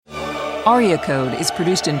Aria Code is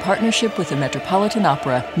produced in partnership with the Metropolitan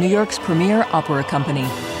Opera, New York's premier opera company.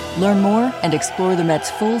 Learn more and explore the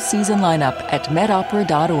Met's full season lineup at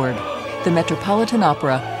metopera.org. The Metropolitan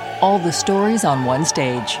Opera, all the stories on one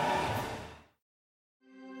stage.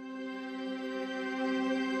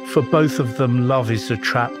 For both of them, love is a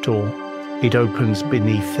trapdoor. It opens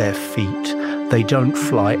beneath their feet. They don't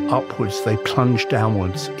fly upwards, they plunge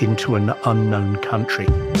downwards into an unknown country.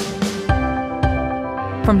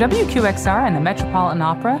 From WQXR and the Metropolitan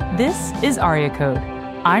Opera, this is Aria Code.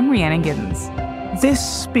 I'm Rhiannon Giddens. This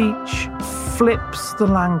speech flips the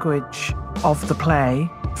language of the play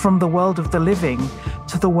from the world of the living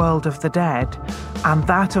to the world of the dead. And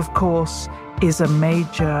that, of course, is a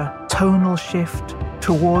major tonal shift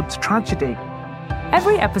towards tragedy.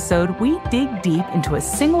 Every episode, we dig deep into a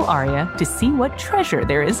single aria to see what treasure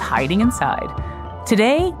there is hiding inside.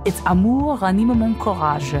 Today, it's Amour, ranime mon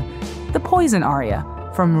courage, the Poison aria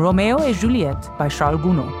from Roméo and Juliet by Charles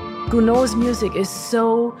Gounod. Gounod's music is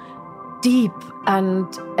so deep, and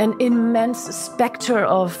an immense specter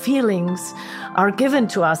of feelings are given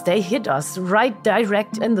to us. They hit us right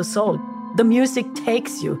direct in the soul. The music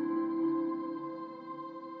takes you.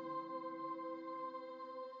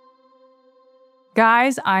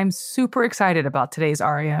 Guys, I'm super excited about today's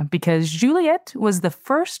aria because Juliet was the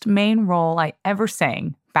first main role I ever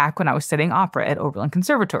sang back when I was studying opera at Oberlin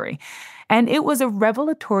Conservatory. And it was a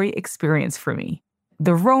revelatory experience for me.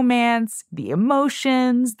 The romance, the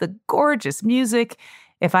emotions, the gorgeous music.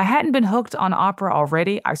 If I hadn't been hooked on opera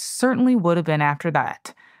already, I certainly would have been after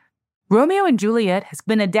that. Romeo and Juliet has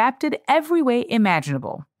been adapted every way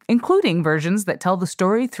imaginable, including versions that tell the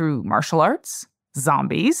story through martial arts,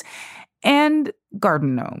 zombies, and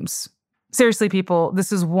garden gnomes. Seriously, people,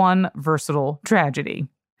 this is one versatile tragedy.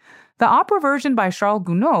 The opera version by Charles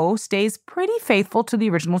Gounod stays pretty faithful to the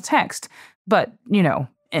original text, but,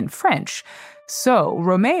 in French. So,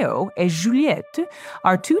 Roméo and Juliet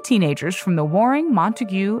are two teenagers from the warring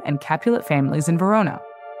Montague and Capulet families in Verona.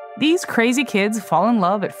 These crazy kids fall in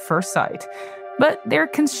love at first sight, but they're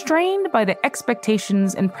constrained by the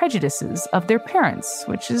expectations and prejudices of their parents,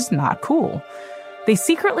 which is not cool. They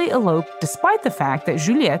secretly elope despite the fact that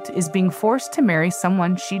Juliette is being forced to marry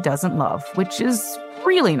someone she doesn't love, which is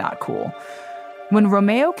really not cool. When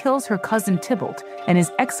Roméo kills her cousin Tybalt and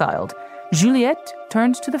is exiled, Juliette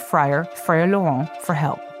turns to the friar Laurent, for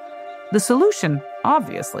help. The solution,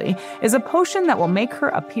 obviously, is a potion that will make her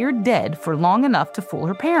appear dead for long enough to fool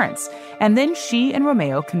her parents, and then she and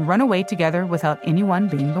Roméo can run away together without anyone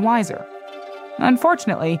being the wiser.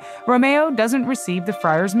 Unfortunately, Roméo doesn't receive the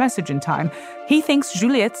friar's message in time. He thinks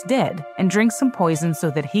Juliette's dead and drinks some poison so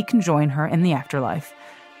that he can join her in the afterlife.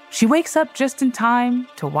 She wakes up just in time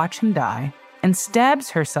to watch him die and stabs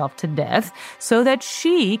herself to death so that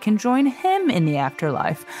she can join him in the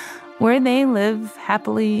afterlife, where they live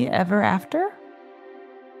happily ever after.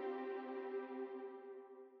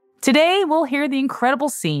 Today, we'll hear the incredible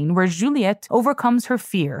scene where Juliette overcomes her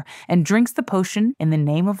fear and drinks the potion in the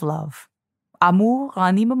name of love. Amour,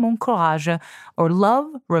 ranime mon courage, or Love,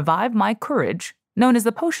 Revive My Courage, known as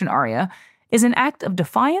the potion aria, is an act of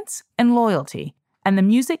defiance and loyalty, and the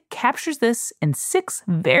music captures this in 6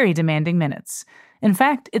 very demanding minutes. In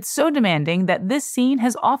fact, it's so demanding that this scene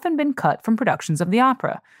has often been cut from productions of the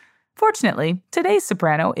opera. Fortunately, today's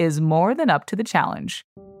soprano is more than up to the challenge.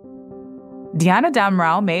 Diana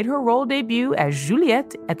Damrau made her role debut as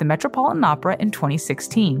Juliette at the Metropolitan Opera in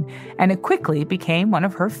 2016, and it quickly became one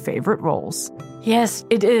of her favorite roles. Yes,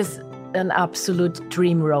 it is an absolute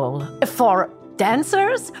dream role for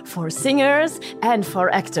dancers, for singers, and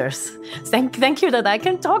for actors. Thank you that I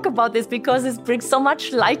can talk about this because it brings so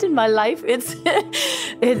much light in my life. It's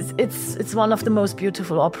one of the most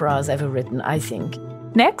beautiful operas ever written, I think.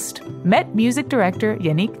 Next, Met music director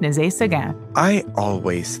Yannick Nézet-Séguin. I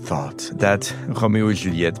always thought that Roméo and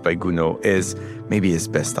Juliet by Gounod is maybe his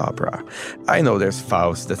best opera. I know there's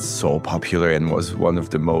Faust that's so popular and was one of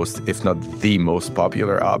the most, if not the most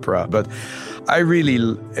popular opera, but I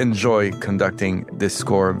really enjoy conducting this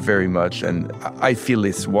score very much, and I feel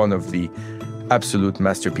it's one of the absolute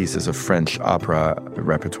masterpieces of French opera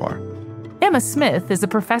repertoire. Emma Smith is a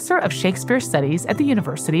professor of Shakespeare Studies at the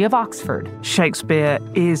University of Oxford. Shakespeare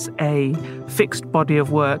is a fixed body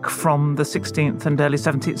of work from the 16th and early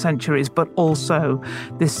 17th centuries, but also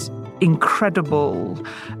this incredible,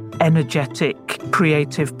 energetic,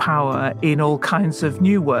 creative power in all kinds of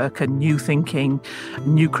new work and new thinking,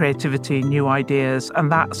 new creativity, new ideas.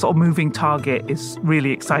 And that sort of moving target is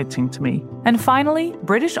really exciting to me. And finally,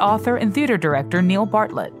 British author and theater director Neil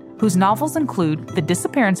Bartlett, whose novels include The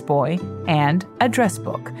Disappearance Boy and A Dress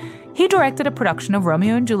Book. He directed a production of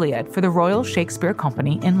Romeo and Juliet for the Royal Shakespeare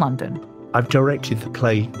Company in London. I've directed the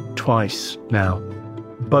play twice now.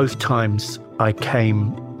 Both times I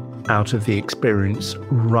came out of the experience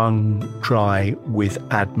wrung dry with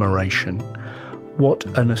admiration. What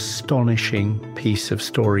an astonishing piece of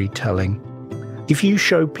storytelling. If you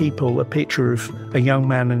show people a picture of a young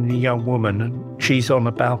man and a young woman and she's on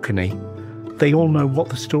a balcony, they all know what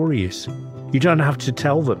the story is. You don't have to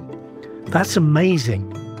tell them. That's amazing.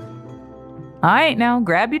 All right, now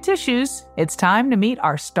grab your tissues. It's time to meet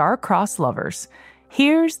our star-crossed lovers.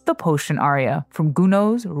 Here's the potion aria from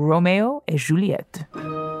Gounod's Roméo and Juliet.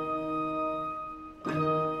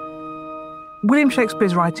 William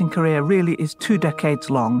Shakespeare's writing career really is 2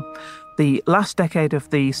 decades long. The last decade of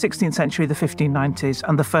the 16th century, the 1590s,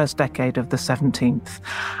 and the first decade of the 17th.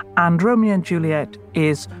 And Romeo and Juliet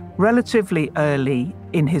is relatively early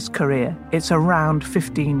in his career. It's around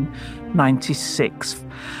 1596.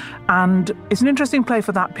 And it's an interesting play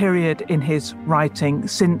for that period in his writing,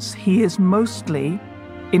 since he is mostly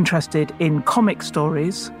interested in comic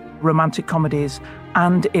stories, romantic comedies,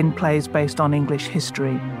 and in plays based on English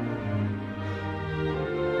history.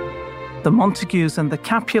 The Montagues and the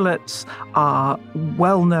Capulets are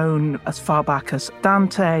well known as far back as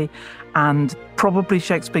Dante, and probably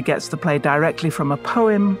Shakespeare gets the play directly from a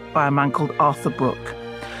poem by a man called Arthur Brooke.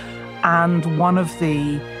 And one of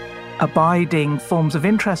the abiding forms of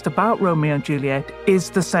interest about Romeo and Juliet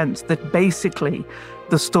is the sense that basically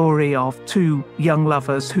the story of 2 young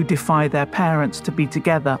lovers who defy their parents to be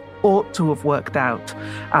together ought to have worked out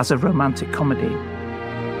as a romantic comedy.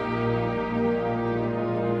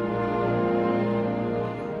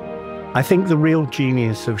 I think the real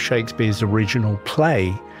genius of Shakespeare's original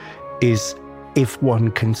play is, if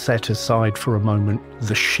one can set aside for a moment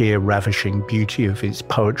the sheer ravishing beauty of its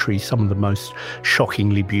poetry, some of the most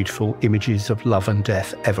shockingly beautiful images of love and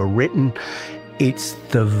death ever written, it's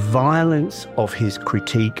the violence of his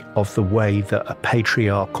critique of the way that a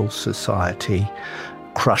patriarchal society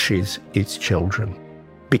crushes its children.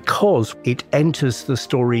 Because it enters the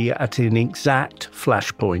story at an exact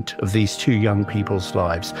flashpoint of these 2 young people's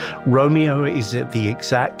lives. Romeo is at the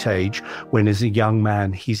exact age when, as a young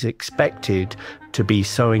man, he's expected to be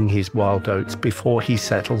sowing his wild oats before he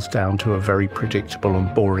settles down to a very predictable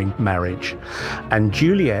and boring marriage. And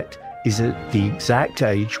Juliet is at the exact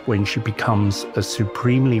age when she becomes a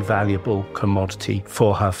supremely valuable commodity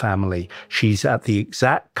for her family. She's at the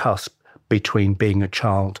exact cusp between being a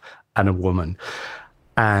child and a woman.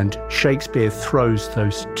 And Shakespeare throws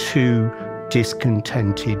those 2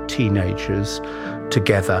 discontented teenagers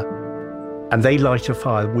together, and they light a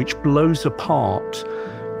fire which blows apart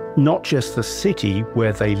not just the city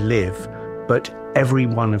where they live, but every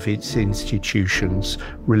one of its institutions,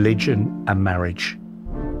 religion and marriage.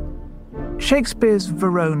 Shakespeare's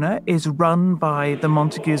Verona is run by the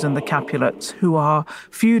Montagues and the Capulets, who are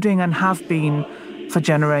feuding and have been for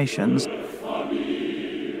generations.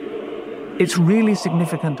 It's really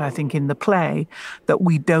significant, I think, in the play that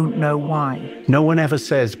we don't know why. No one ever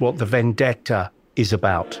says what the vendetta is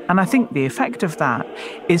about. And I think the effect of that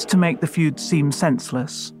is to make the feud seem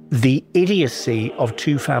senseless. The idiocy of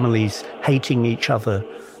 2 families hating each other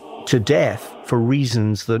to death for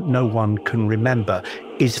reasons that no one can remember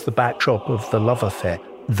is the backdrop of the love affair.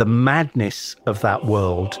 The madness of that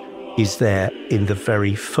world is there in the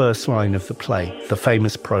very first line of the play, the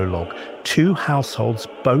famous prologue. 2 households,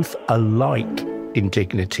 both alike in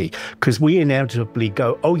dignity. Because we inevitably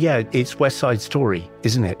go, oh yeah, it's West Side Story,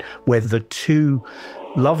 isn't it? Where the 2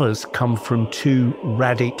 lovers come from 2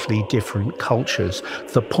 radically different cultures.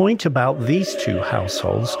 The point about these 2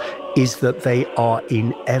 households is that they are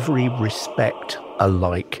in every respect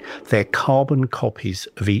alike. They're carbon copies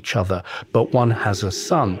of each other, but one has a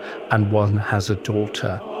son and one has a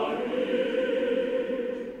daughter.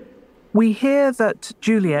 We hear that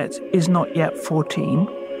Juliet is not yet 14,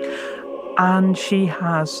 and she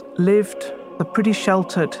has lived a pretty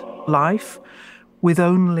sheltered life with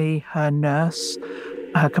only her nurse,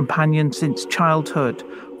 her companion since childhood,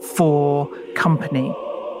 for company.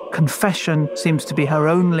 Confession seems to be her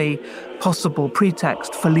only possible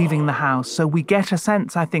pretext for leaving the house. So we get a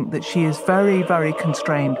sense, I think, that she is very, very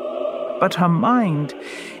constrained. But her mind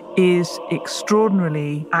is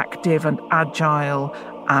extraordinarily active and agile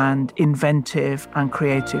and inventive and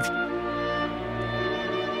creative.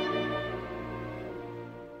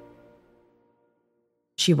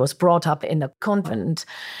 She was brought up in a convent.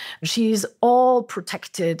 She's all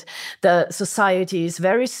protected. The society is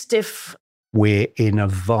very stiff. We're in a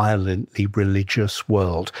violently religious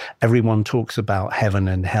world. Everyone talks about heaven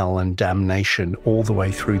and hell and damnation all the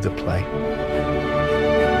way through the play.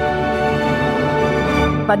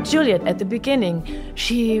 But Juliet, at the beginning,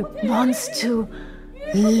 she wants to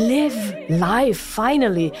live life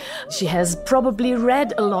finally. She has probably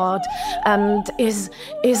read a lot and is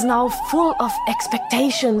now full of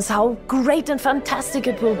expectations, how great and fantastic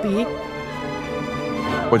it will be.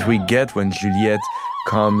 What we get when Juliette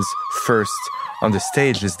comes first on the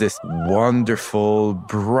stage is this wonderful,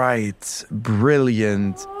 bright,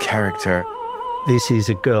 brilliant character. This is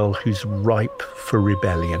a girl who's ripe for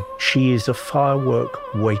rebellion. She is a firework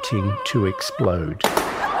waiting to explode.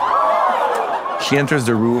 She enters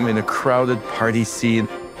the room in a crowded party scene.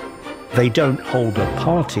 They don't hold a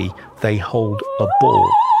party, they hold a ball.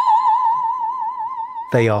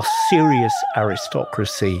 They are serious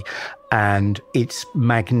aristocracy, and it's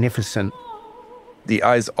magnificent. The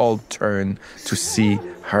eyes all turn to see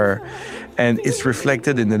her, and it's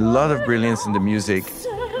reflected in a lot of brilliance in the music.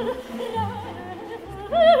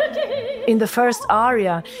 In the first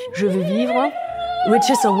aria, Je veux vivre, which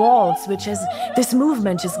is a waltz, which is this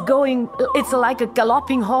movement just going, it's like a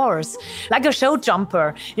galloping horse, like a show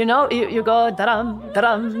jumper. You know, you go da-dum,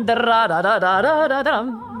 da-dum,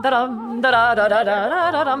 da-da-da-da-da-da-da-dum, da-dum,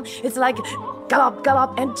 da-da-da-da-da-da-dum. It's like gallop,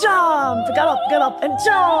 gallop, and jump, gallop, gallop, and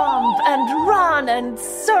jump, and run, and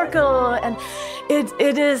circle, and it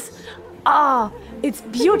is, it's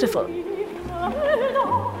beautiful.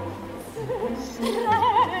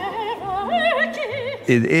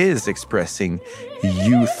 It is expressing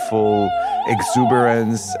youthful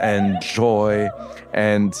exuberance and joy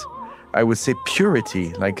and, I would say,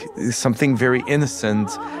 purity, like something very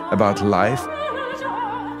innocent about life.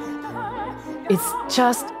 It's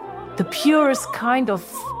just the purest kind of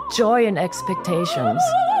joy and expectations.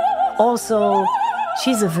 Also,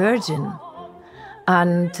 she's a virgin.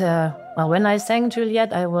 And when I sang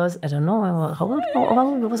Juliet, I was, I don't know, how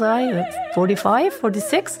old was I? 45,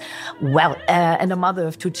 46? Well, and a mother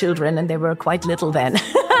of 2 children, and they were quite little then.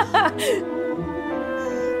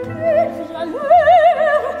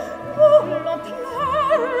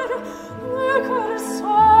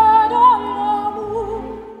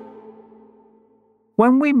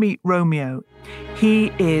 When we meet Romeo,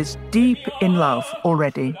 he is deep in love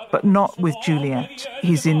already, but not with Juliet.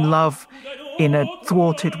 He's in love in a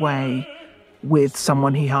thwarted way with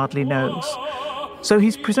someone he hardly knows. So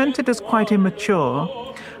he's presented as quite immature,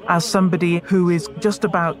 as somebody who is just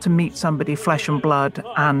about to meet somebody flesh and blood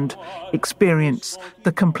and experience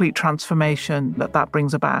the complete transformation that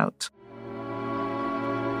brings about.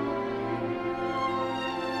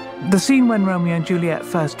 The scene when Romeo and Juliet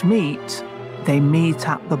first meet, they meet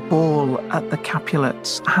at the ball at the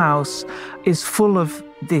Capulet's house, is full of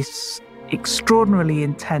this extraordinarily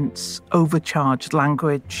intense, overcharged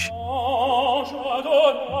language.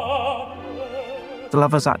 The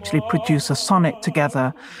lovers actually produce a sonnet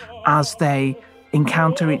together as they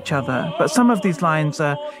encounter each other. But some of these lines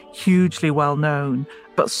are hugely well known.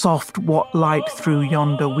 But soft, what light through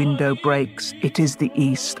yonder window breaks? It is the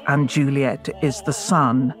east, and Juliet is the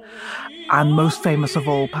sun. And most famous of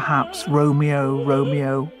all, perhaps, Romeo,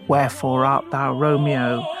 Romeo, wherefore art thou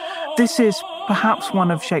Romeo? This is perhaps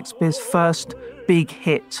one of Shakespeare's first big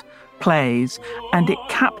hit plays, and it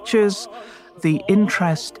captures the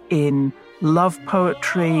interest in love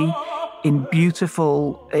poetry, in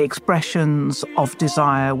beautiful expressions of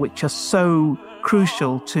desire, which are so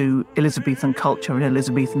crucial to Elizabethan culture and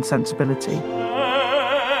Elizabethan sensibility.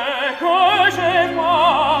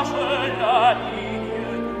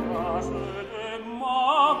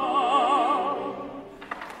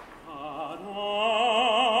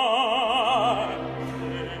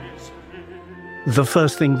 The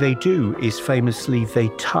first thing they do is famously they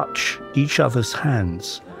touch each other's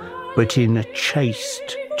hands, but in a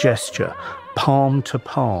chaste gesture, palm to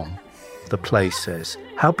palm, the play says.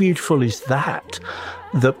 How beautiful is that?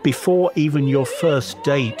 That before even your first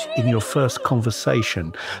date, in your first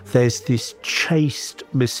conversation, there's this chaste,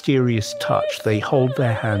 mysterious touch. They hold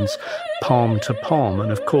their hands palm to palm.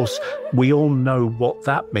 And of course, we all know what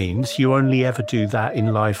that means. You only ever do that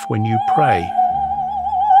in life when you pray.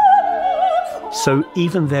 So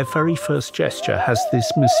even their very first gesture has this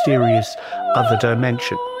mysterious other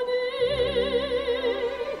dimension.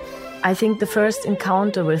 I think the first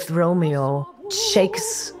encounter with Romeo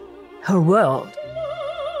shakes her world.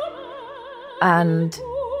 And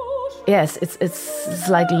yes, it's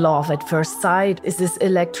like love at first sight. It's this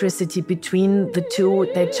electricity between the two.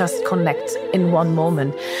 They just connect in one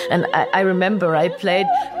moment. And I remember I played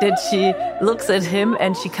that she looks at him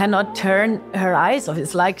and she cannot turn her eyes off.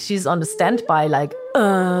 It's like she's on a standby, like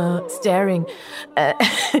staring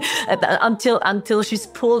until she's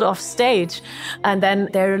pulled off stage. And then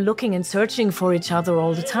they're looking and searching for each other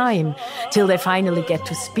all the time till they finally get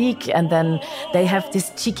to speak. And then they have this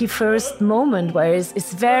cheeky first moment where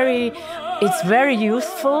it's very It's very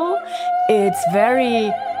youthful. It's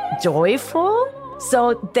very joyful.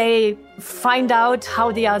 So they find out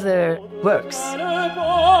how the other works.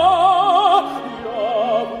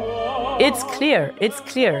 It's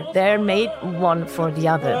clear. They're made one for the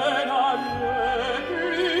other.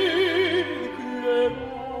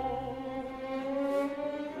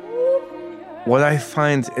 What I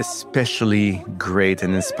find especially great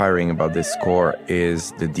and inspiring about this score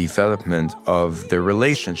is the development of the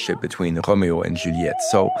relationship between Romeo and Juliet.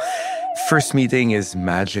 So, first meeting is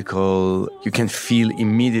magical. You can feel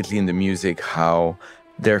immediately in the music how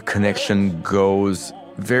their connection goes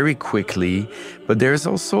very quickly, but there's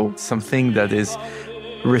also something that is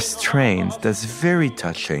restrained, that's very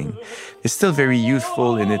touching. It's still very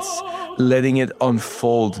youthful and it's letting it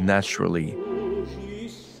unfold naturally.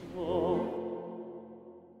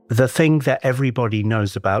 The thing that everybody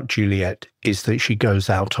knows about Juliet is that she goes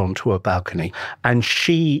out onto a balcony, and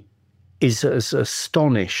she is as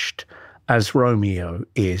astonished as Romeo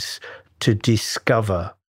is to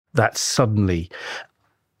discover that suddenly.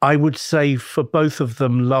 I would say for both of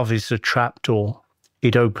them, love is a trapdoor.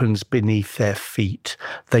 It opens beneath their feet.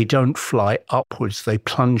 They don't fly upwards. They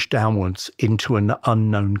plunge downwards into an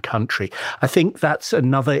unknown country. I think that's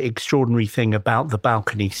another extraordinary thing about the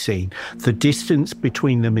balcony scene. The distance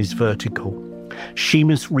between them is vertical. She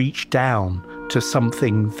must reach down to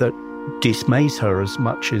something that dismays her as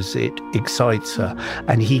much as it excites her.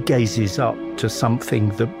 And he gazes up to something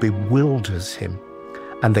that bewilders him.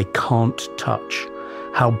 And they can't touch.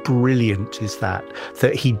 How brilliant is that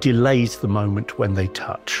he delays the moment when they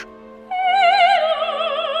touch.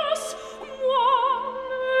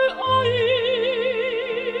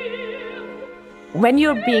 When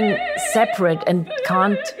you're being separate and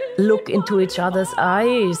can't look into each other's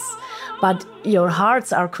eyes, but your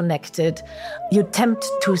hearts are connected, you tempt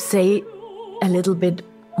to say a little bit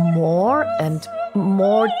more and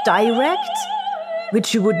more direct,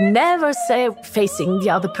 which you would never say facing the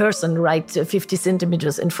other person right 50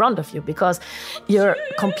 centimeters in front of you, because you're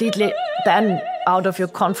completely then out of your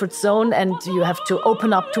comfort zone and you have to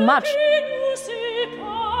open up too much.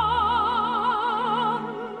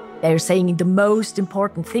 They're saying the most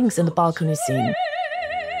important things in the balcony scene.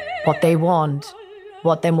 What they want,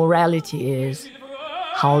 what their morality is,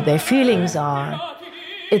 how their feelings are.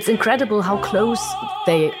 It's incredible how close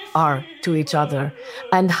they are to each other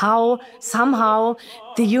and how somehow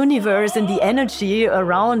the universe and the energy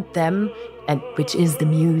around them, and which is the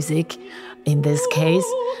music in this case,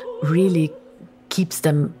 really keeps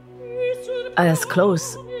them as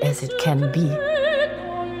close as it can be.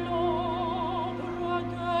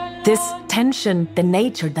 This tension, the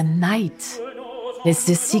nature, the night, there's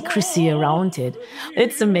this secrecy around it.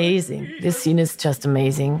 It's amazing. This scene is just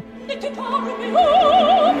amazing.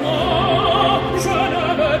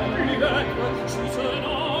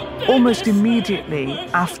 Almost immediately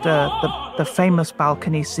after the famous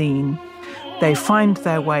balcony scene, they find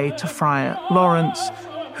their way to Friar Lawrence,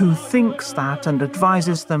 who thinks that and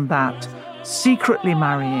advises them that secretly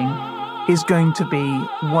marrying is going to be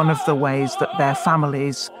one of the ways that their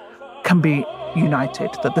families can be united,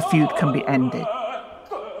 that the feud can be ended.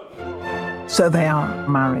 So they are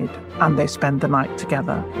married and they spend the night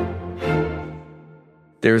together.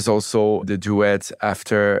 There's also the duet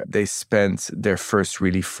after they spent their first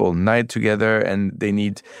really full night together and they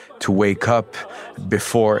need to wake up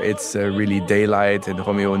before it's really daylight and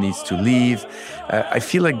Romeo needs to leave. I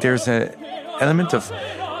feel like there's an element of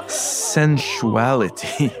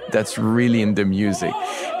sensuality that's really in the music.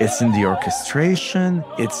 It's in the orchestration,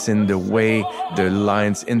 it's in the way the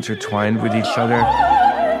lines intertwine with each other.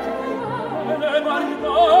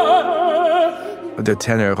 The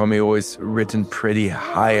tenor, Romeo, is written pretty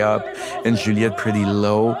high up and Juliette pretty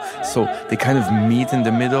low. So they kind of meet in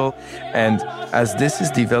the middle. And as this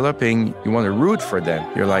is developing, you want to root for them.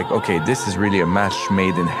 You're like, okay, this is really a match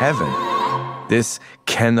made in heaven. This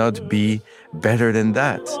cannot be better than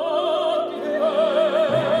that.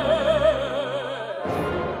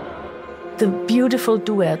 The beautiful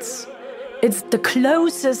duets. It's the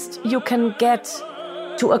closest you can get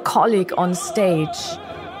to a colleague on stage.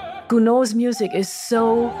 Gounod's music is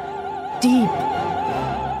so deep,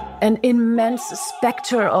 an immense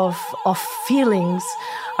specter of feelings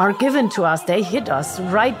are given to us. They hit us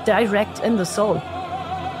right direct in the soul.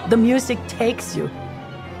 The music takes you.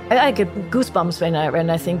 I get goosebumps when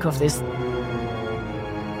I think of this.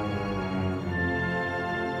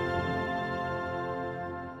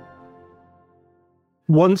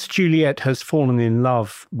 Once Juliet has fallen in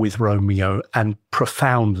love with Romeo and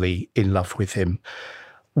profoundly in love with him,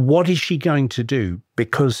 what is she going to do?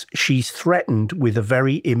 Because she's threatened with a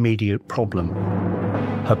very immediate problem.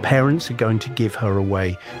 Her parents are going to give her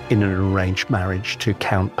away in an arranged marriage to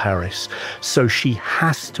Count Paris. So she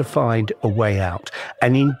has to find a way out.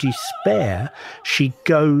 And in despair, she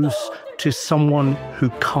goes to someone who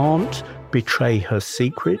can't betray her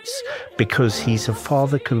secrets because he's a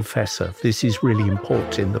father confessor. This is really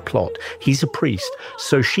important in the plot. He's a priest.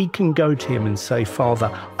 So she can go to him and say, Father,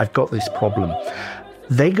 I've got this problem.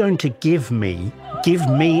 They're going to give me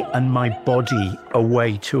and my body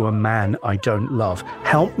away to a man I don't love.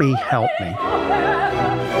 Help me, help me.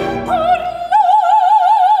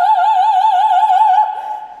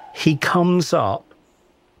 He comes up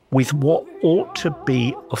with what ought to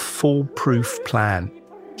be a foolproof plan.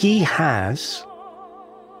 He has,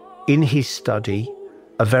 in his study,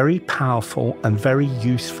 a very powerful and very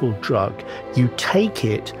useful drug. You take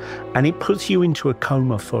it and it puts you into a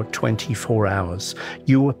coma for 24 hours.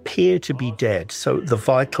 You appear to be dead, so the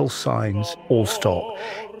vital signs all stop.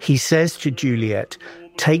 He says to Juliet,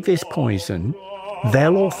 take this poison.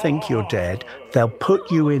 They'll all think you're dead. They'll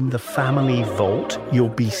put you in the family vault. You'll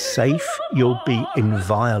be safe. You'll be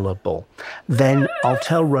inviolable. Then I'll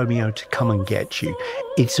tell Romeo to come and get you.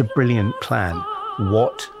 It's a brilliant plan.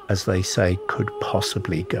 What, as they say, could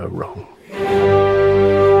possibly go wrong?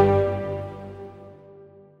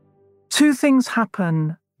 Two things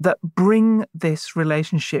happen that bring this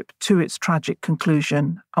relationship to its tragic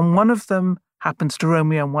conclusion, and one of them happens to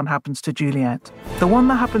Romeo and one happens to Juliet. The one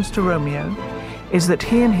that happens to Romeo is that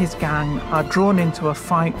he and his gang are drawn into a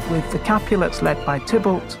fight with the Capulets led by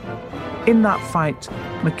Tybalt. In that fight,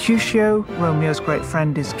 Mercutio, Romeo's great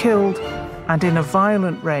friend, is killed, and in a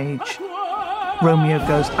violent rage, Romeo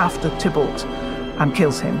goes after Tybalt and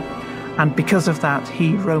kills him. And because of that,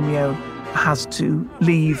 Romeo, has to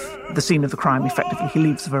leave the scene of the crime, effectively. He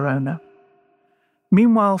leaves Verona.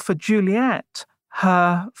 Meanwhile, for Juliet,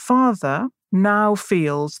 her father now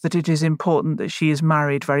feels that it is important that she is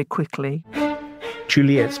married very quickly.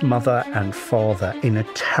 Juliet's mother and father, in a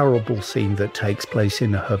terrible scene that takes place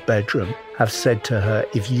in her bedroom, have said to her,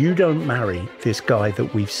 if you don't marry this guy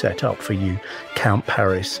that we've set up for you, Count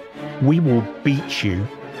Paris, we will beat you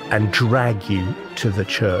and drag you to the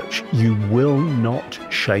church. You will not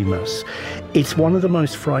shame us. It's one of the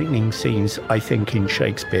most frightening scenes, I think, in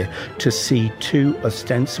Shakespeare, to see two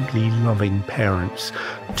ostensibly loving parents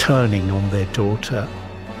turning on their daughter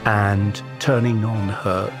and turning on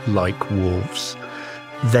her like wolves.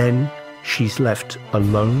 Then she's left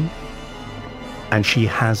alone, and she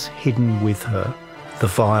has hidden with her the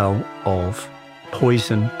vial of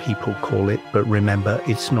poison, people call it, but remember,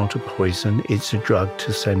 it's not a poison, it's a drug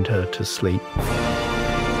to send her to sleep.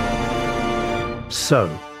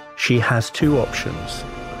 So, she has two options.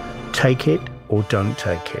 Take it or don't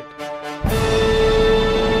take it.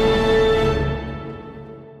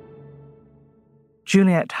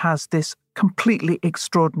 Juliet has this completely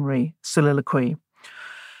extraordinary soliloquy.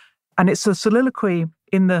 And it's a soliloquy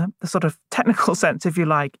in the sort of technical sense, if you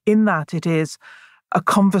like, in that it is a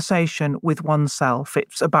conversation with oneself.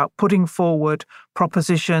 It's about putting forward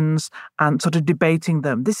propositions and sort of debating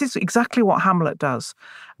them. This is exactly what Hamlet does.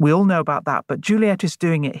 We all know about that, but Juliet is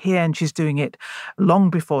doing it here, and she's doing it long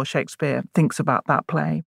before Shakespeare thinks about that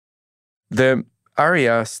play. The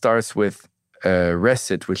aria starts with a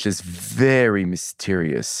recit, which is very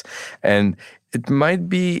mysterious. And it might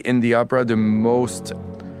be in the opera the most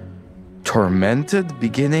tormented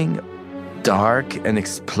beginning, dark and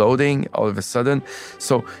exploding all of a sudden.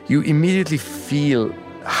 So you immediately feel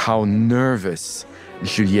how nervous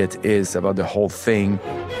Juliette is about the whole thing.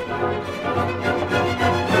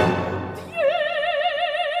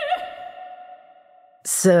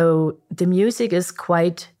 So the music is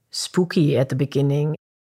quite spooky at the beginning.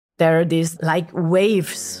 There are these like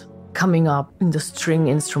waves coming up in the string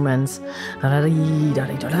instruments.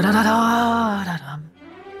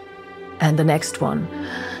 And the next one,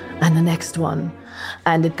 and the next one.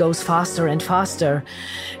 And it goes faster and faster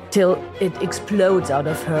till it explodes out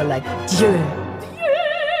of her like Dieu.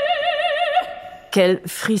 Quel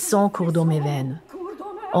frisson court dans mes veines.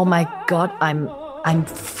 Oh my God, I'm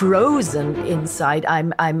frozen inside.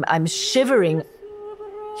 I'm shivering.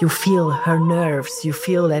 You feel her nerves. You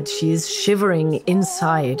feel that she's shivering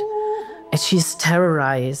inside, and she's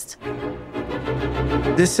terrorized.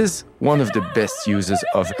 This is one of the best uses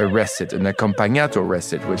of a recit, an accompagnato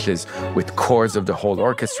recit, which is with chords of the whole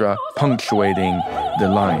orchestra punctuating the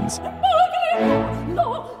lines.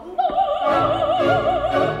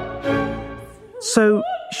 So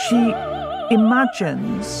she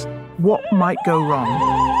imagines what might go wrong.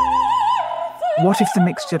 What if the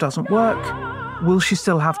mixture doesn't work? Will she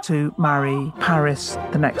still have to marry Paris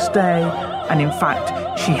the next day? And in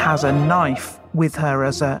fact, she has a knife with her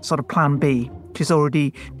as a sort of plan B She's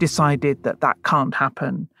already decided that that can't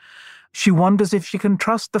happen. She wonders if she can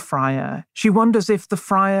trust the friar. She wonders if the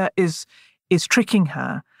friar is tricking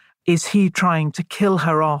her. Is he trying to kill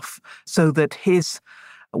her off so that his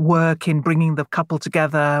work in bringing the couple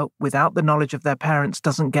together without the knowledge of their parents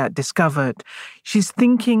doesn't get discovered? She's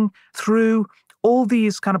thinking through all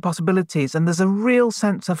these kind of possibilities, and there's a real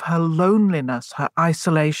sense of her loneliness, her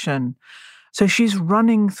isolation. So she's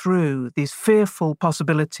running through these fearful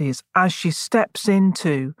possibilities as she steps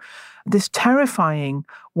into this terrifying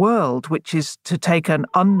world, which is to take an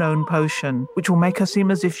unknown potion, which will make her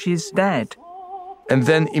seem as if she's dead. And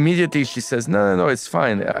then immediately she says, no, it's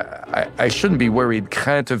fine. I shouldn't be worried.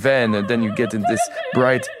 Crainte vaine. And then you get in this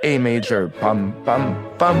bright A major. Bum, bum,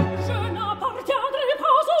 bum.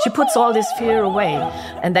 She puts all this fear away.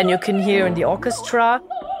 And then you can hear in the orchestra,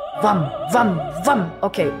 vum, vum, vum.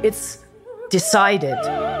 Okay, it's decided.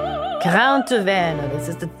 Crainte vaine. This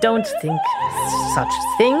is the don't think such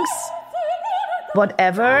things.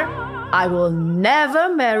 Whatever. I will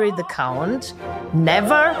never marry the Count.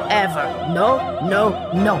 Never, ever. No,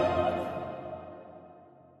 no, no.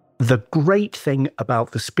 The great thing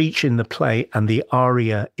about the speech in the play and the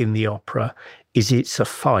aria in the opera is it's a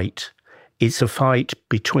fight. It's a fight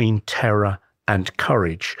between terror and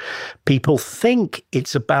courage. People think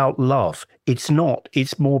it's about love. It's not.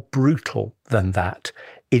 It's more brutal than that.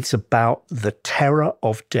 It's about the terror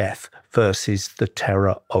of death versus the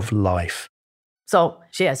terror of life. So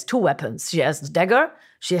she has two weapons. She has the dagger,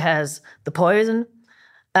 she has the poison,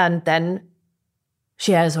 and then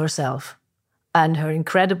she has herself and her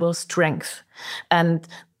incredible strength. And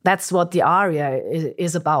that's what the aria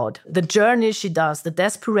is about. The journey she does, the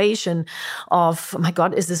desperation of, oh my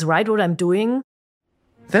God, is this right what I'm doing?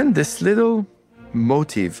 Then this little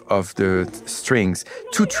motif of the strings,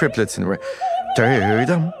 two triplets in a row.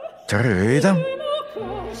 Da-dum, da-dum.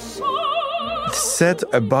 Set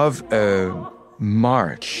above a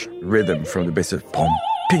march rhythm from the bass of pom,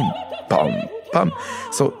 pim, pom, pom.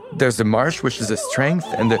 So there's the march, which is a strength,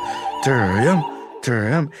 and the da-dum,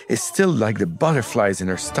 da-dum is still like the butterflies in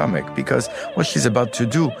her stomach, because what she's about to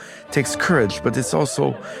do takes courage, but it's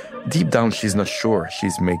also, deep down, she's not sure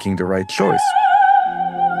she's making the right choice.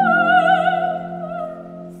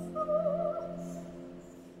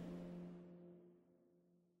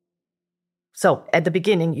 So at the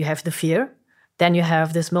beginning, you have the fear. Then you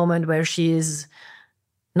have this moment where she is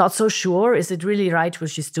not so sure. Is it really right what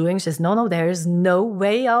she's doing? She says, no, there is no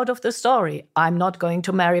way out of the story. I'm not going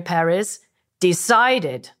to marry Paris.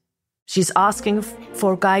 Decided. She's asking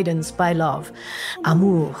for guidance by love.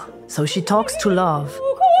 Amour. So she talks to love.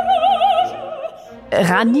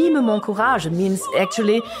 Ranime mon courage means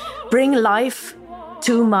actually bring life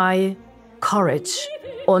to my courage.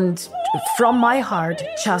 And from my heart,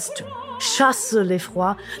 just chasse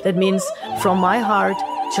l'effroi. That means from my heart,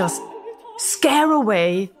 just scare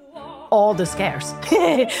away all the scares.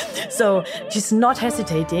 So she's not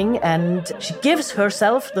hesitating, and she gives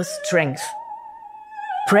herself the strength.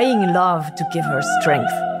 Praying love to give her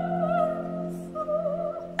strength.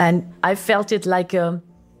 And I felt it like a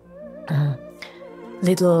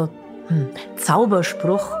little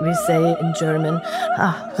Zauberspruch, we say in German,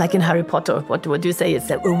 like in Harry Potter. What do you say?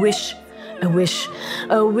 It's a wish,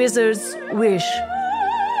 a wizard's wish.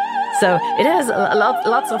 So it has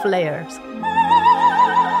lots of layers.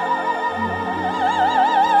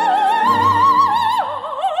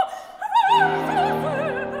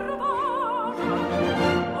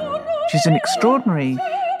 She's an extraordinary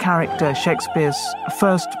character, Shakespeare's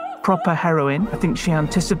first proper heroine. I think she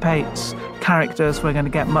anticipates characters we're going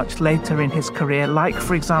to get much later in his career, like,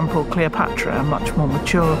 for example, Cleopatra, a much more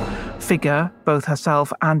mature figure, both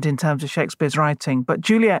herself and in terms of Shakespeare's writing. But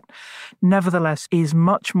Juliet, nevertheless, is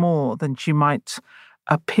much more than she might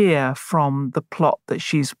appear from the plot that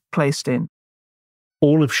she's placed in.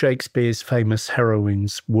 All of Shakespeare's famous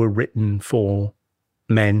heroines were written for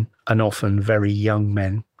men, and often very young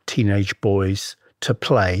men, teenage boys, to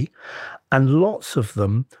play. And lots of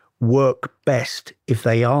them work best if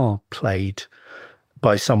they are played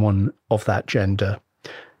by someone of that gender.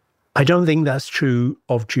 I don't think that's true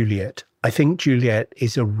of Juliet. I think Juliet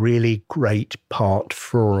is a really great part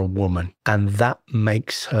for a woman, and that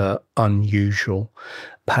makes her unusual,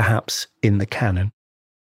 perhaps in the canon.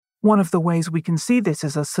 One of the ways we can see this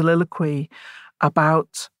as a soliloquy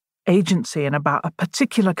about agency and about a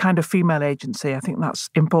particular kind of female agency, I think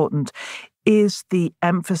that's important, is the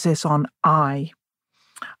emphasis on I.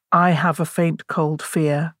 I have a faint cold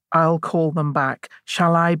fear. I'll call them back.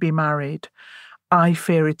 Shall I be married? I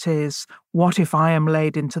fear it is. What if I am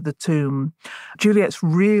laid into the tomb? Juliet's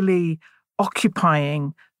really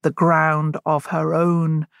occupying the ground of her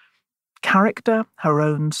own character, her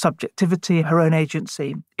own subjectivity, her own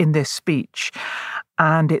agency in this speech.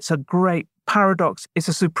 And it's a great paradox. It's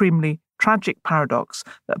a supremely tragic paradox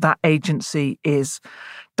that agency is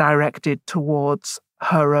directed towards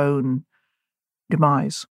her own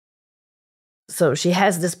demise. So she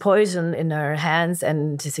has this poison in her hands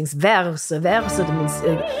and she sings verse, verse, that means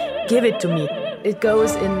give it to me. It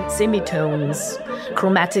goes in semitones,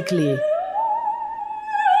 chromatically.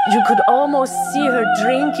 You could almost see her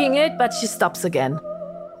drinking it, but she stops again.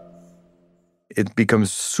 It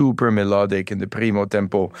becomes super melodic in the primo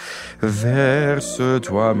tempo. Verse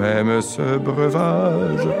toi-même ce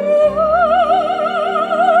breuvage.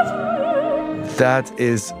 That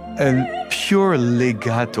is a pure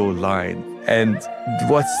legato line. And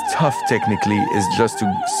what's tough technically is just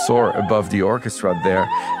to soar above the orchestra there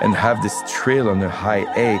and have this trill on a high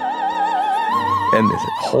A. And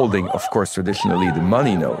holding, of course, traditionally the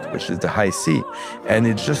money note, which is the high C. And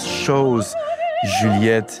it just shows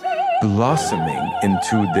Juliette blossoming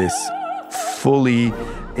into this fully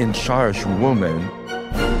in charge woman.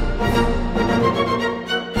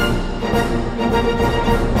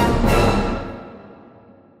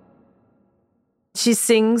 She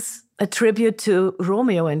sings a tribute to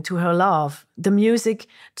Romeo and to her love. The music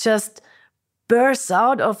just bursts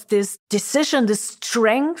out of this decision, this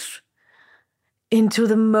strength, into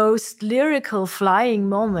the most lyrical flying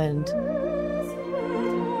moment.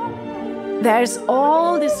 There's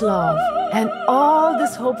all this love and all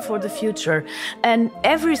this hope for the future, and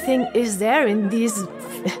everything is there in these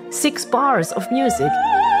 6 bars of music.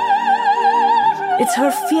 It's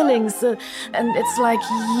her feelings, and it's like,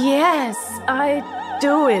 yes, I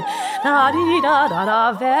do it.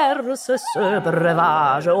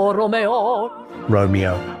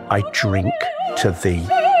 Romeo, I drink to thee.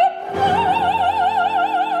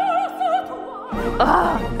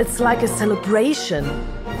 It's like a celebration.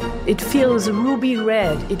 It feels ruby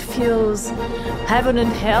red. It feels heaven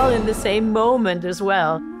and hell in the same moment as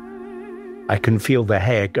well. I can feel the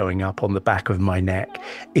hair going up on the back of my neck.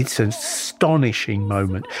 It's an astonishing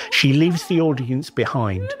moment. She leaves the audience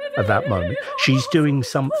behind at that moment. She's doing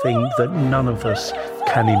something that none of us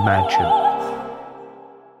can imagine.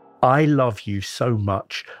 I love you so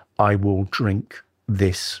much, I will drink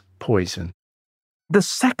this poison. The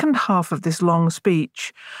second half of this long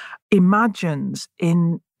speech imagines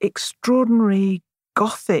in extraordinary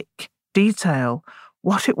Gothic detail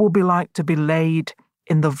what it will be like to be laid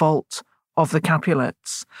in the vault of the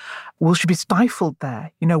Capulets. Will she be stifled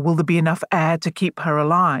there? Will there be enough air to keep her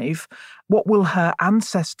alive? What will her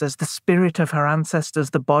ancestors, the spirit of her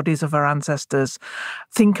ancestors, the bodies of her ancestors,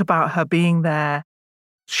 think about her being there?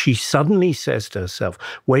 She suddenly says to herself,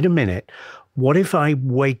 wait a minute, what if I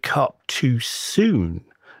wake up too soon?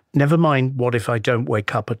 Never mind what if I don't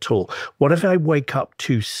wake up at all. What if I wake up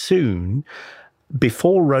too soon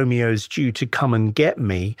before Romeo's due to come and get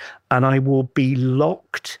me, and I will be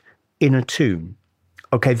locked in a tomb?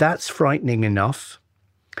 Okay, that's frightening enough.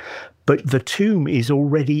 But the tomb is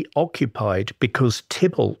already occupied because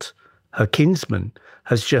Tybalt, her kinsman,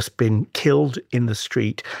 has just been killed in the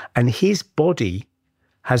street, and his body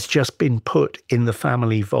has just been put in the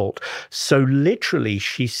family vault. So literally,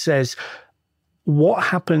 she says, what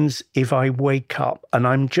happens if I wake up and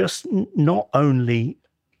I'm just not only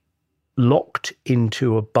locked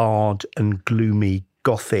into a barred and gloomy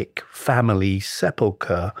Gothic family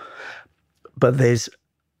sepulchre, but there's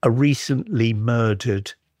a recently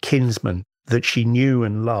murdered kinsman that she knew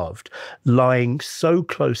and loved lying so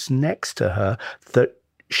close next to her that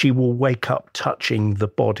she will wake up touching the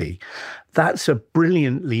body. That's a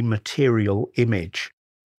brilliantly material image.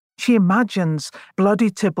 She imagines bloody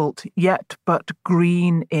Tybalt, yet but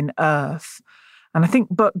green in earth. And I think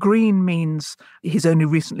but green means he's only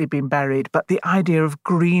recently been buried, but the idea of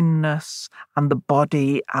greenness and the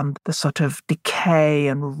body and the sort of decay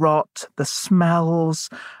and rot, the smells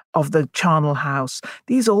of the charnel house,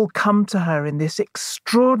 these all come to her in this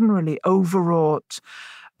extraordinarily overwrought,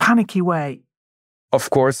 panicky way. Of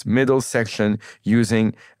course, middle section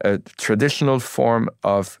using a traditional form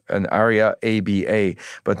of an aria ABA,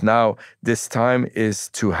 but now this time is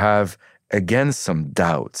to have again some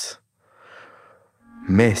doubts.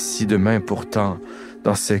 Mais si demain pourtant,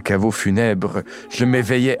 dans ces caveaux funèbres, je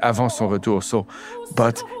m'éveillais avant son retour. So,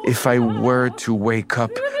 but if I were to wake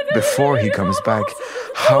up before he comes back,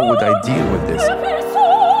 how would I deal with this?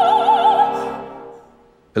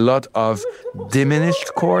 A lot of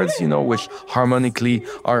diminished chords, which harmonically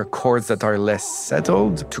are chords that are less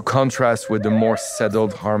settled, to contrast with the more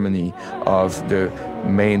settled harmony of the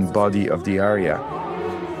main body of the aria.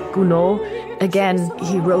 Gounod, again,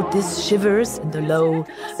 he wrote these shivers in the low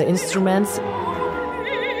instruments.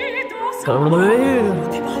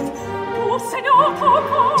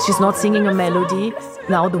 She's not singing a melody.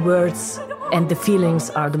 Now the words and the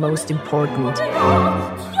feelings are the most important.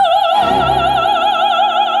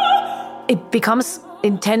 It becomes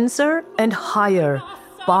intenser and higher,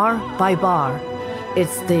 bar by bar.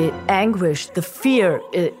 It's the anguish, the fear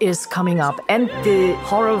is coming up, and the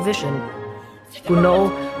horror vision.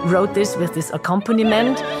 Gounod wrote this with this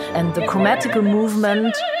accompaniment and the chromatical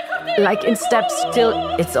movement, like in steps, till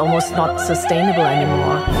it's almost not sustainable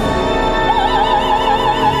anymore.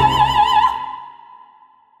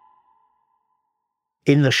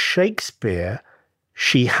 In the Shakespeare,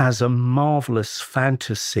 she has a marvelous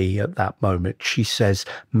fantasy at that moment. She says,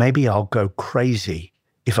 maybe I'll go crazy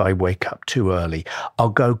if I wake up too early. I'll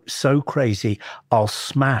go so crazy, I'll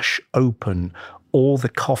smash open all the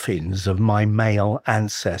coffins of my male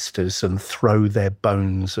ancestors and throw their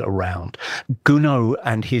bones around. Gounod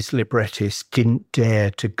and his librettist didn't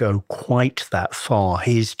dare to go quite that far.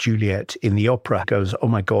 His Juliet in the opera goes, oh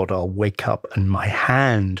my God, I'll wake up and my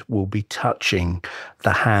hand will be touching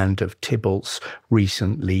the hand of Tybalt's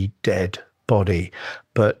recently dead body.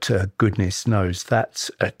 But goodness knows,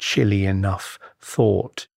 that's a chilly enough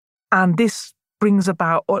thought. And this brings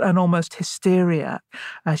about an almost hysteria.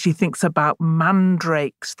 She thinks about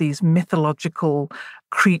mandrakes, these mythological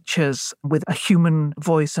creatures with a human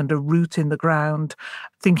voice and a root in the ground,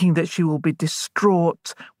 thinking that she will be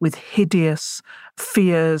distraught with hideous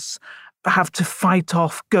fears, have to fight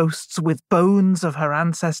off ghosts with bones of her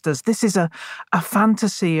ancestors. This is a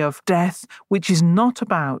fantasy of death, which is not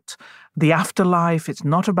about the afterlife. It's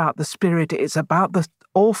not about the spirit. It's about the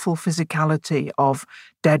awful physicality of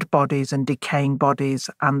dead bodies and decaying bodies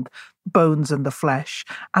and bones and the flesh.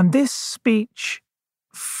 And this speech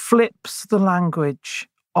flips the language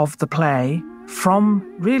of the play from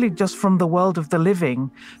really just from the world of the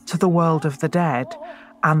living to the world of the dead.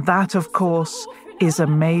 And that, of course, is a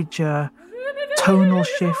major tonal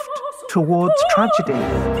shift towards tragedy.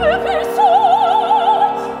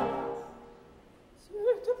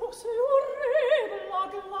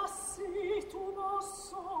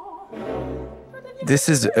 This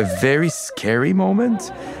is a very scary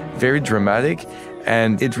moment, very dramatic,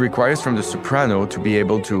 and it requires from the soprano to be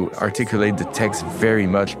able to articulate the text very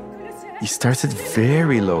much. He started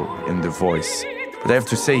very low in the voice, but I have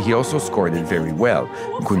to say he also scored it very well,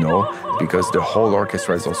 Gounod, because the whole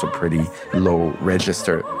orchestra is also pretty low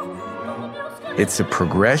register. It's a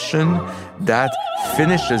progression that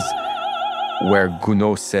finishes where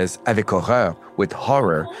Gounod says, avec horreur, with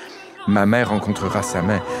horror, ma main rencontrera sa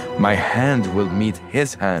main. My hand will meet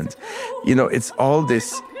his hand. You know, it's all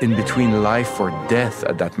this in between life or death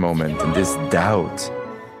at that moment, and this doubt.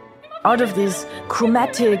 Out of these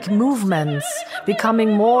chromatic movements,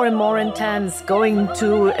 becoming more and more intense, going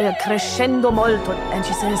to a crescendo molto, and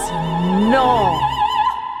she says, no!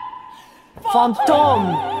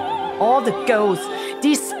 Fantôme! All the ghosts,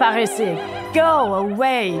 disparaissez! Go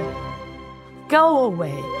away! Go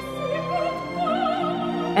away!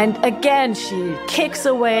 And again, she kicks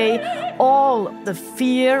away all the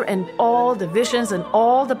fear and all the visions and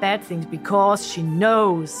all the bad things because she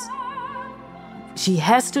knows she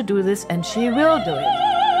has to do this and she will do it.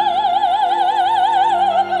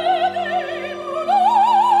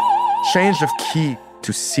 Change of key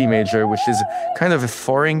to C major, which is kind of a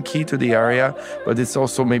foreign key to the aria, but it's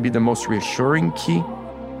also maybe the most reassuring key.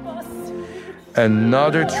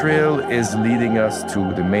 Another trill is leading us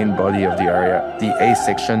to the main body of the aria, the A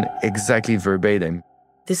section, exactly verbatim.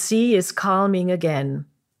 The sea is calming again.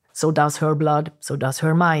 So does her blood, so does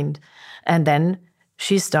her mind. And then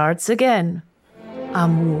she starts again.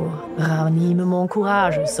 Amour, ranime mon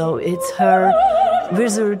courage. So it's her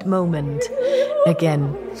wizard moment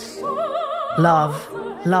again.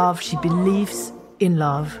 Love, she believes in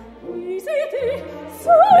love.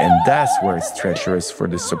 And that's where it's treacherous for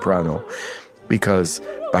the soprano. Because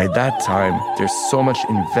by that time, there's so much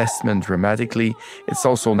investment dramatically. It's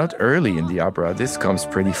also not early in the opera. This comes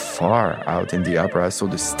pretty far out in the opera. So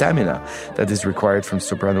the stamina that is required from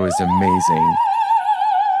soprano is amazing.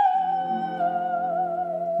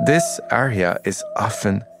 This aria is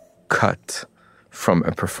often cut from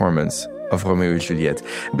a performance of Romeo and Juliet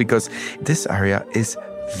because this aria is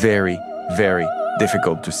very, very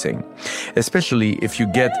difficult to sing, especially if you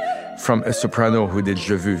get from a soprano who did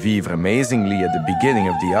Je veux vivre amazingly at the beginning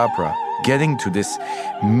of the opera, getting to this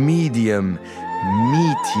medium,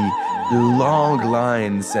 meaty, long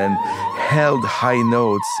lines and held high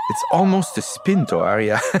notes. It's almost a spinto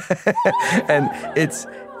aria. And it's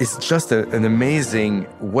just an amazing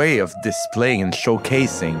way of displaying and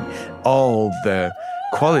showcasing all the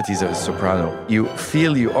qualities of a soprano. You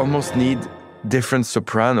feel you almost need different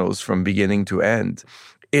sopranos from beginning to end.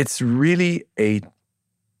 It's really a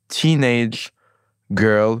teenage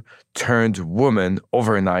girl turned woman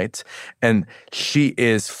overnight, and she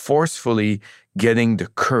is forcefully getting the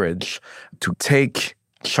courage to take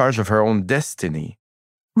charge of her own destiny.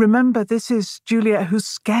 Remember, this is Juliet who's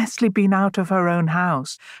scarcely been out of her own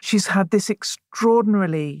house. She's had this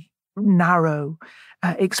extraordinarily narrow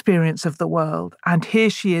experience of the world. And here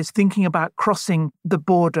she is thinking about crossing the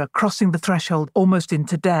border, crossing the threshold almost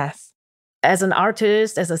into death. As an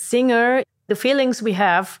artist, as a singer, the feelings we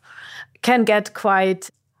have can get quite,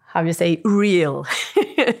 how you say, real.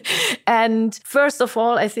 And first of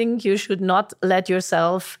all, I think you should not let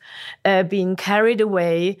yourself being carried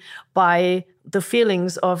away by the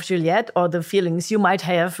feelings of Juliette or the feelings you might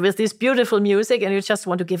have with this beautiful music, and you just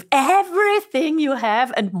want to give everything you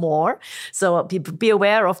have and more. So be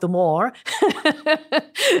aware of the more.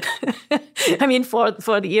 I mean, for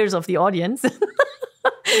the ears of the audience.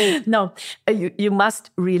 No, you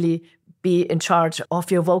must really be in charge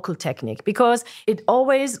of your vocal technique, because it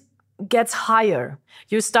always gets higher.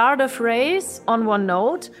 You start a phrase on one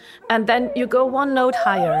note, and then you go one note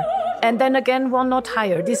higher, and then again one note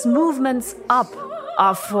higher. These movements up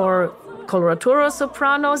are for coloratura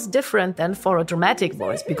sopranos different than for a dramatic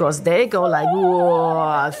voice, because they go like,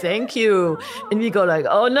 whoa, thank you. And we go like,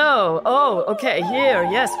 oh no, oh, okay, here,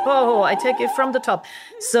 yes, oh, I take it from the top.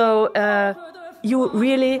 So you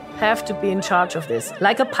really have to be in charge of this.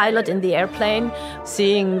 Like a pilot in the airplane,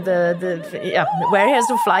 seeing the where he has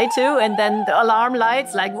to fly to, and then the alarm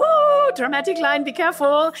lights, like, whoa, dramatic line, be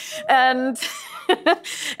careful. And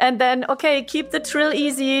and then, okay, keep the trill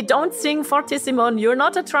easy, don't sing fortissimo, you're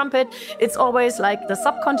not a trumpet. It's always like the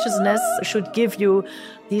subconsciousness should give you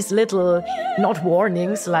these little, not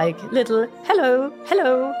warnings, like little, hello,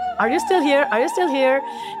 hello, are you still here? Are you still here?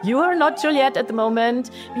 You are not Juliet at the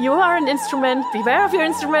moment. You are an instrument. Beware of your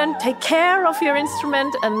instrument. Take care of your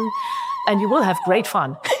instrument, and you will have great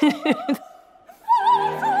fun.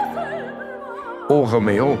 Oh,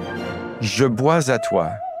 Roméo, je bois à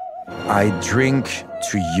toi. I drink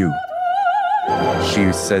to you.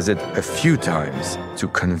 She says it a few times to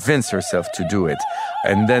convince herself to do it.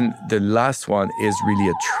 And then the last one is really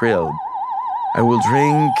a trill. I will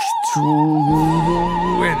drink to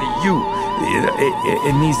you.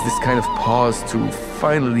 It needs this kind of pause to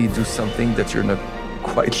finally do something that you're not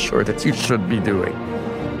quite sure that you should be doing.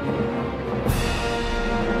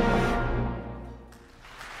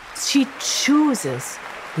 She chooses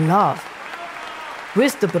love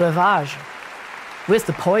with the breuvage, with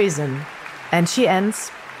the poison, and she ends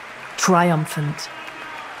triumphant.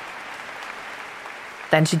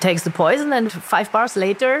 Then she takes the poison, and 5 bars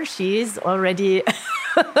later, she's already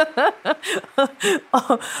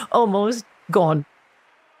almost gone.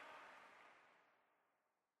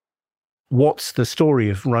 What's the story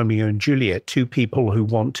of Romeo and Juliet? Two people who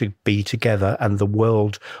want to be together, and the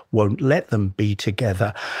world won't let them be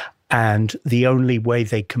together. And the only way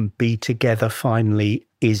they can be together finally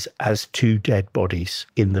is as two dead bodies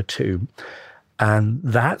in the tomb. And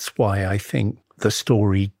that's why I think the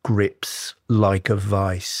story grips like a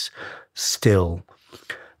vice still.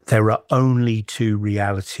 There are only two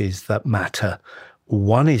realities that matter.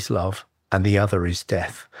 One is love and the other is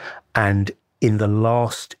death. And in the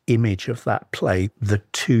last image of that play, the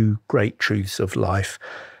two great truths of life,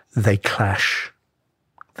 they clash.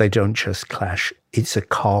 They don't just clash. It's a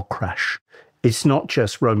car crash. It's not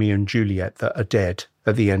just Romeo and Juliet that are dead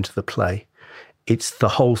at the end of the play. It's the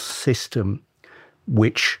whole system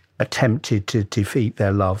which attempted to defeat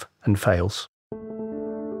their love and fails.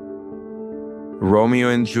 Romeo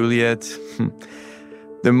and Juliet,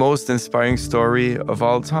 the most inspiring story of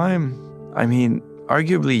all time. I mean,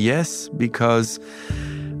 arguably yes, because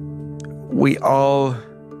we all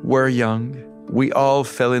were young. We all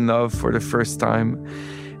fell in love for the first time.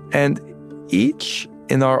 And each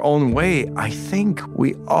in our own way, I think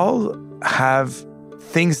we all have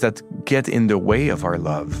things that get in the way of our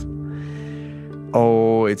love.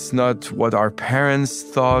 Oh, it's not what our parents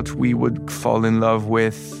thought we would fall in love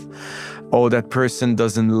with. Oh, that person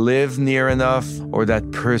doesn't live near enough, or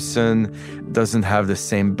that person doesn't have the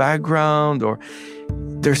same background, or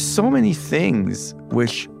there's so many things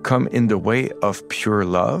which come in the way of pure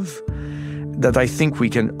love that I think we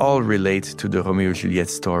can all relate to the Romeo and Juliet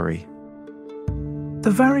story.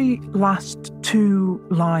 The very last 2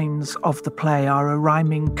 lines of the play are a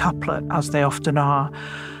rhyming couplet, as they often are.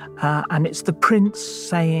 And it's the prince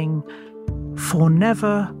saying, "For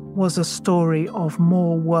never was a story of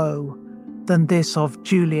more woe than this of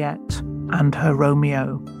Juliet and her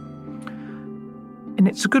Romeo." And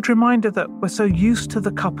it's a good reminder that we're so used to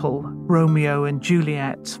the couple, Romeo and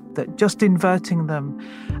Juliet, that just inverting them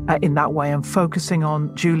in that way and focusing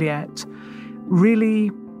on Juliet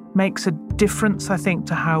really makes a difference, I think,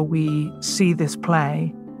 to how we see this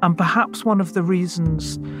play. And perhaps one of the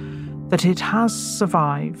reasons that it has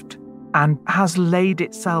survived and has laid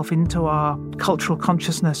itself into our cultural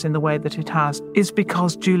consciousness in the way that it has is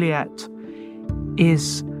because Juliet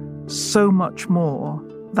is so much more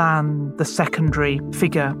than the secondary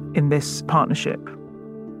figure in this partnership.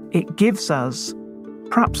 It gives us,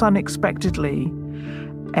 perhaps unexpectedly,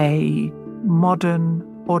 a modern,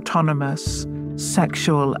 autonomous,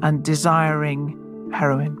 sexual and desiring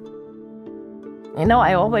heroine. You know,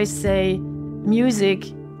 I always say music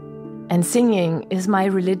and singing is my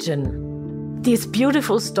religion. These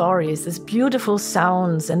beautiful stories, these beautiful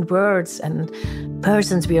sounds and words and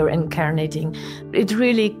persons we are incarnating, it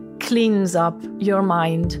really cleans up your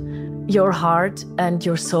mind, your heart and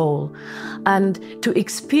your soul. And to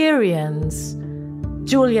experience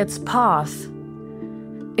Juliet's path,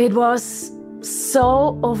 it was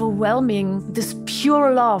so overwhelming, this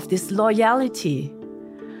pure love, this loyalty,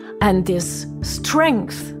 and this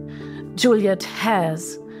strength Juliet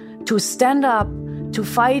has to stand up, to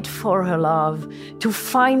fight for her love, to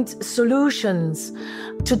find solutions,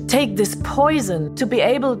 to take this poison, to be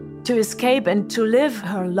able to escape and to live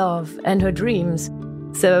her love and her dreams.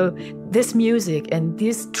 So this music and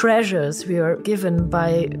these treasures we are given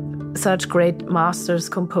by such great masters,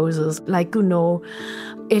 composers like Gounod,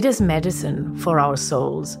 it is medicine for our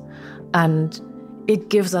souls, and it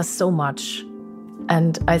gives us so much.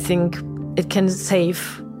 And I think it can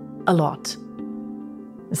save a lot,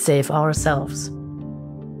 save ourselves.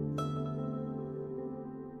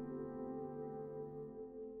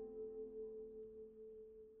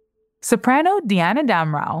 Soprano Diana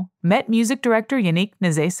Damrau met music director Yannick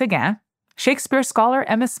Nézet-Séguin, Shakespeare scholar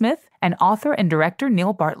Emma Smith, and author and director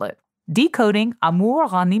Neil Bartlett, decoding Amour,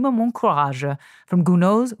 ranime mon courage from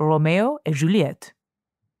Gounod's Roméo and Juliet.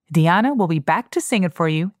 Diana will be back to sing it for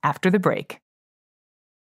you after the break.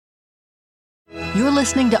 You're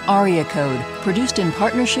listening to Aria Code, produced in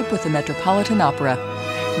partnership with the Metropolitan Opera.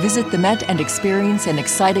 Visit the Met and experience an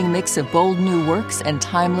exciting mix of bold new works and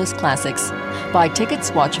timeless classics. Buy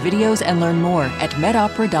tickets, watch videos, and learn more at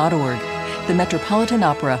metopera.org. The Metropolitan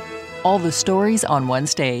Opera. All the stories on one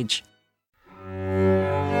stage.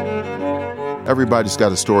 Everybody's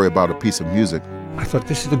got a story about a piece of music. I thought,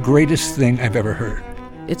 this is the greatest thing I've ever heard.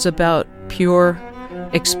 It's about pure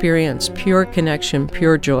experience, pure connection,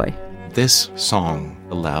 pure joy. This song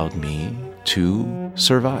allowed me to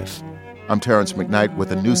survive. I'm Terrence McKnight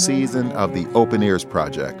with a new season of the Open Ears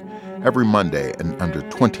Project. Every Monday, in under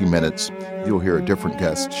 20 minutes, you'll hear a different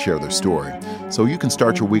guest share their story, so you can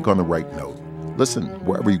start your week on the right note. Listen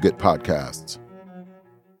wherever you get podcasts.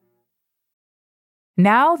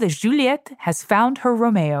 Now that Juliette has found her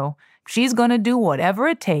Romeo, she's going to do whatever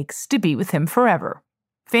it takes to be with him forever.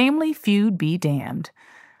 Family feud be damned.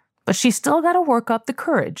 But she's still got to work up the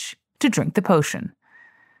courage to drink the potion.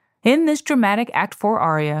 In this dramatic Act 4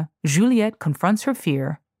 aria, Juliette confronts her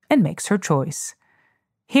fear and makes her choice.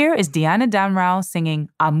 Here is Diana Damrau singing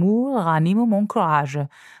Amour, ranime mon courage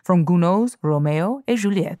from Gounod's Roméo et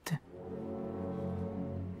Juliette.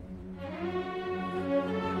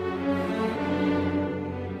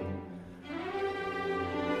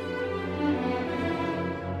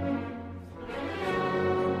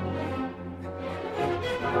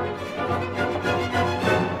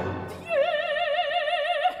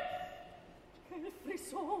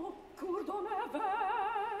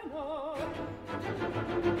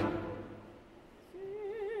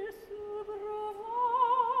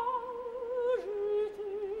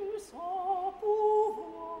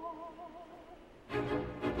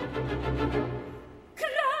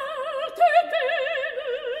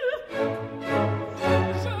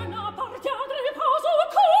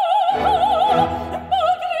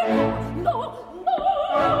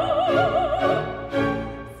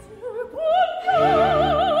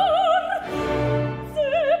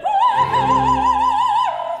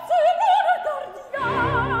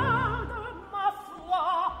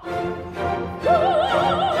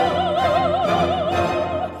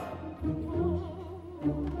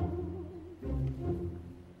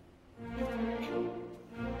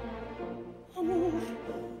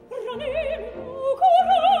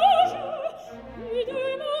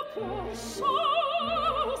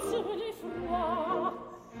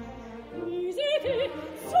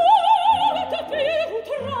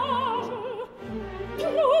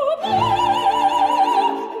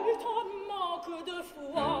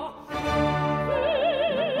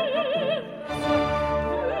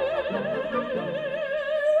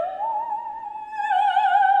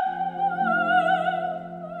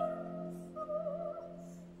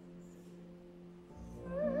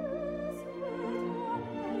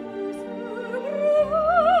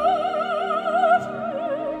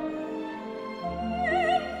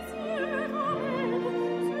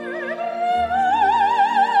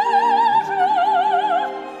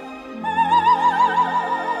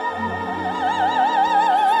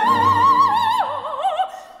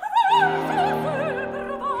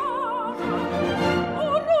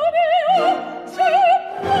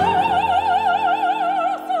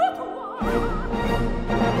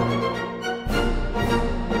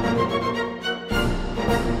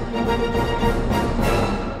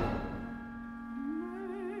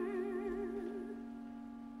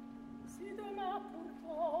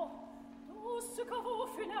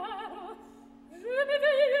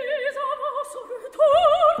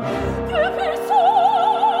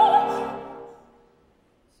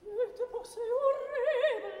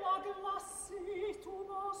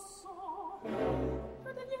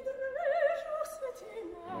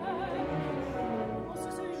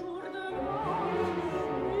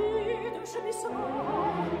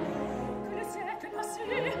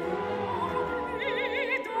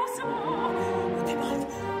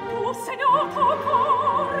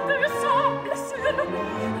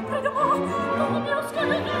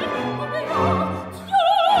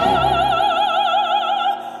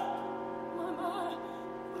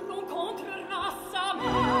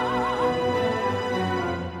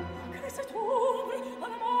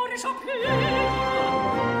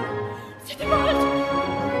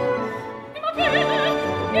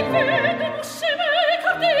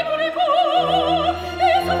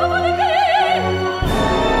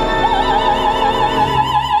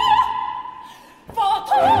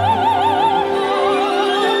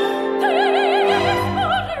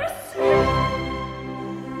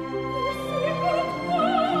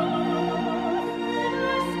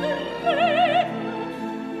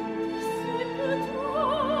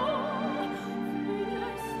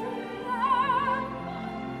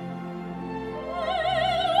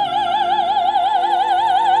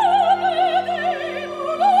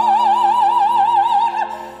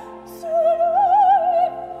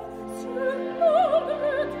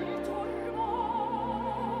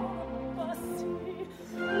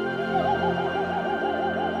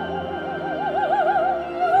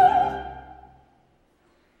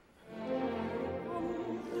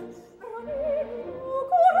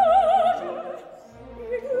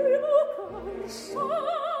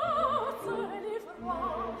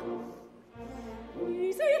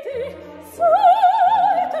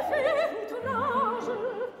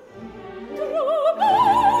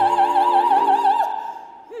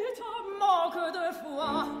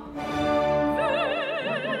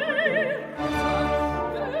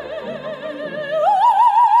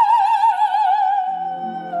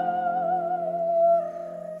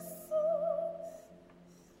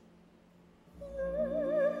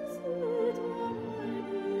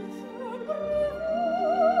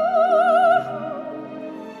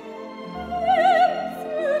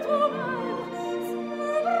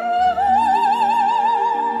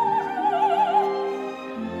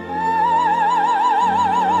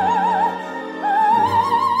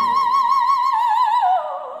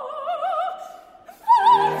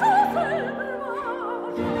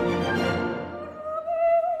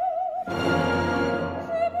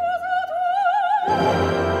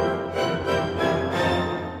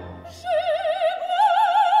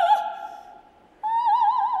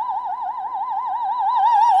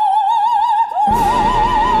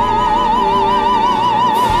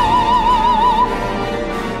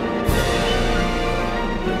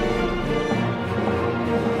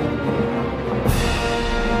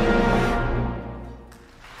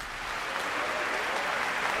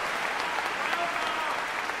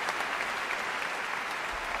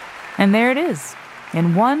 And there it is,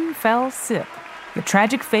 in one fell sip. The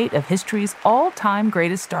tragic fate of history's all-time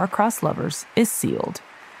greatest star-crossed lovers is sealed.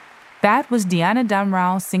 That was Diana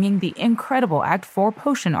Damrau singing the incredible Act 4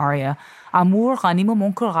 Potion aria, Amour, ranime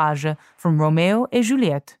mon courage, from Roméo and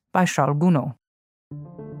Juliet by Charles Gounod.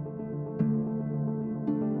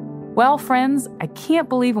 Well, friends, I can't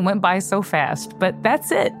believe it went by so fast, but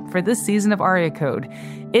that's it for this season of Aria Code.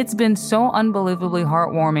 It's been so unbelievably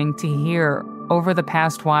heartwarming to hear over the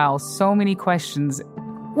past while so many questions.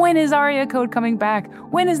 When is Aria Code coming back?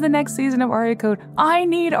 When is the next season of Aria Code? I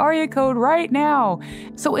need Aria Code right now.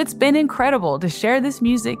 So it's been incredible to share this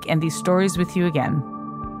music and these stories with you again.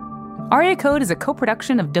 Aria Code is a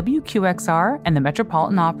co-production of WQXR and the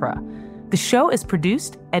Metropolitan Opera. The show is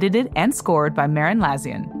produced, edited, and scored by Maren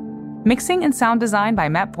Lazian. Mixing and sound design by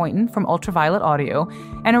Matt Poynton from Ultraviolet Audio,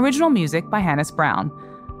 and original music by Hannes Brown.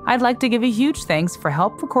 I'd like to give a huge thanks for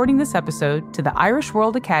help recording this episode to the Irish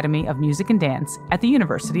World Academy of Music and Dance at the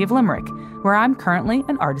University of Limerick, where I'm currently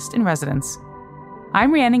an artist in residence.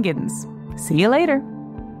 I'm Rhiannon Giddens. See you later.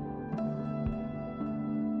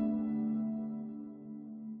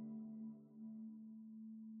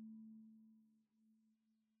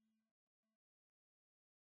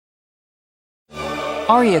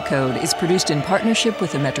 Aria Code is produced in partnership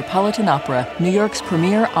with the Metropolitan Opera, New York's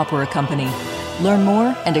premier opera company. Learn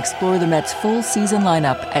more and explore the Met's full season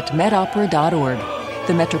lineup at metopera.org.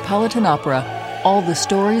 The Metropolitan Opera, all the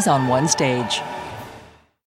stories on one stage.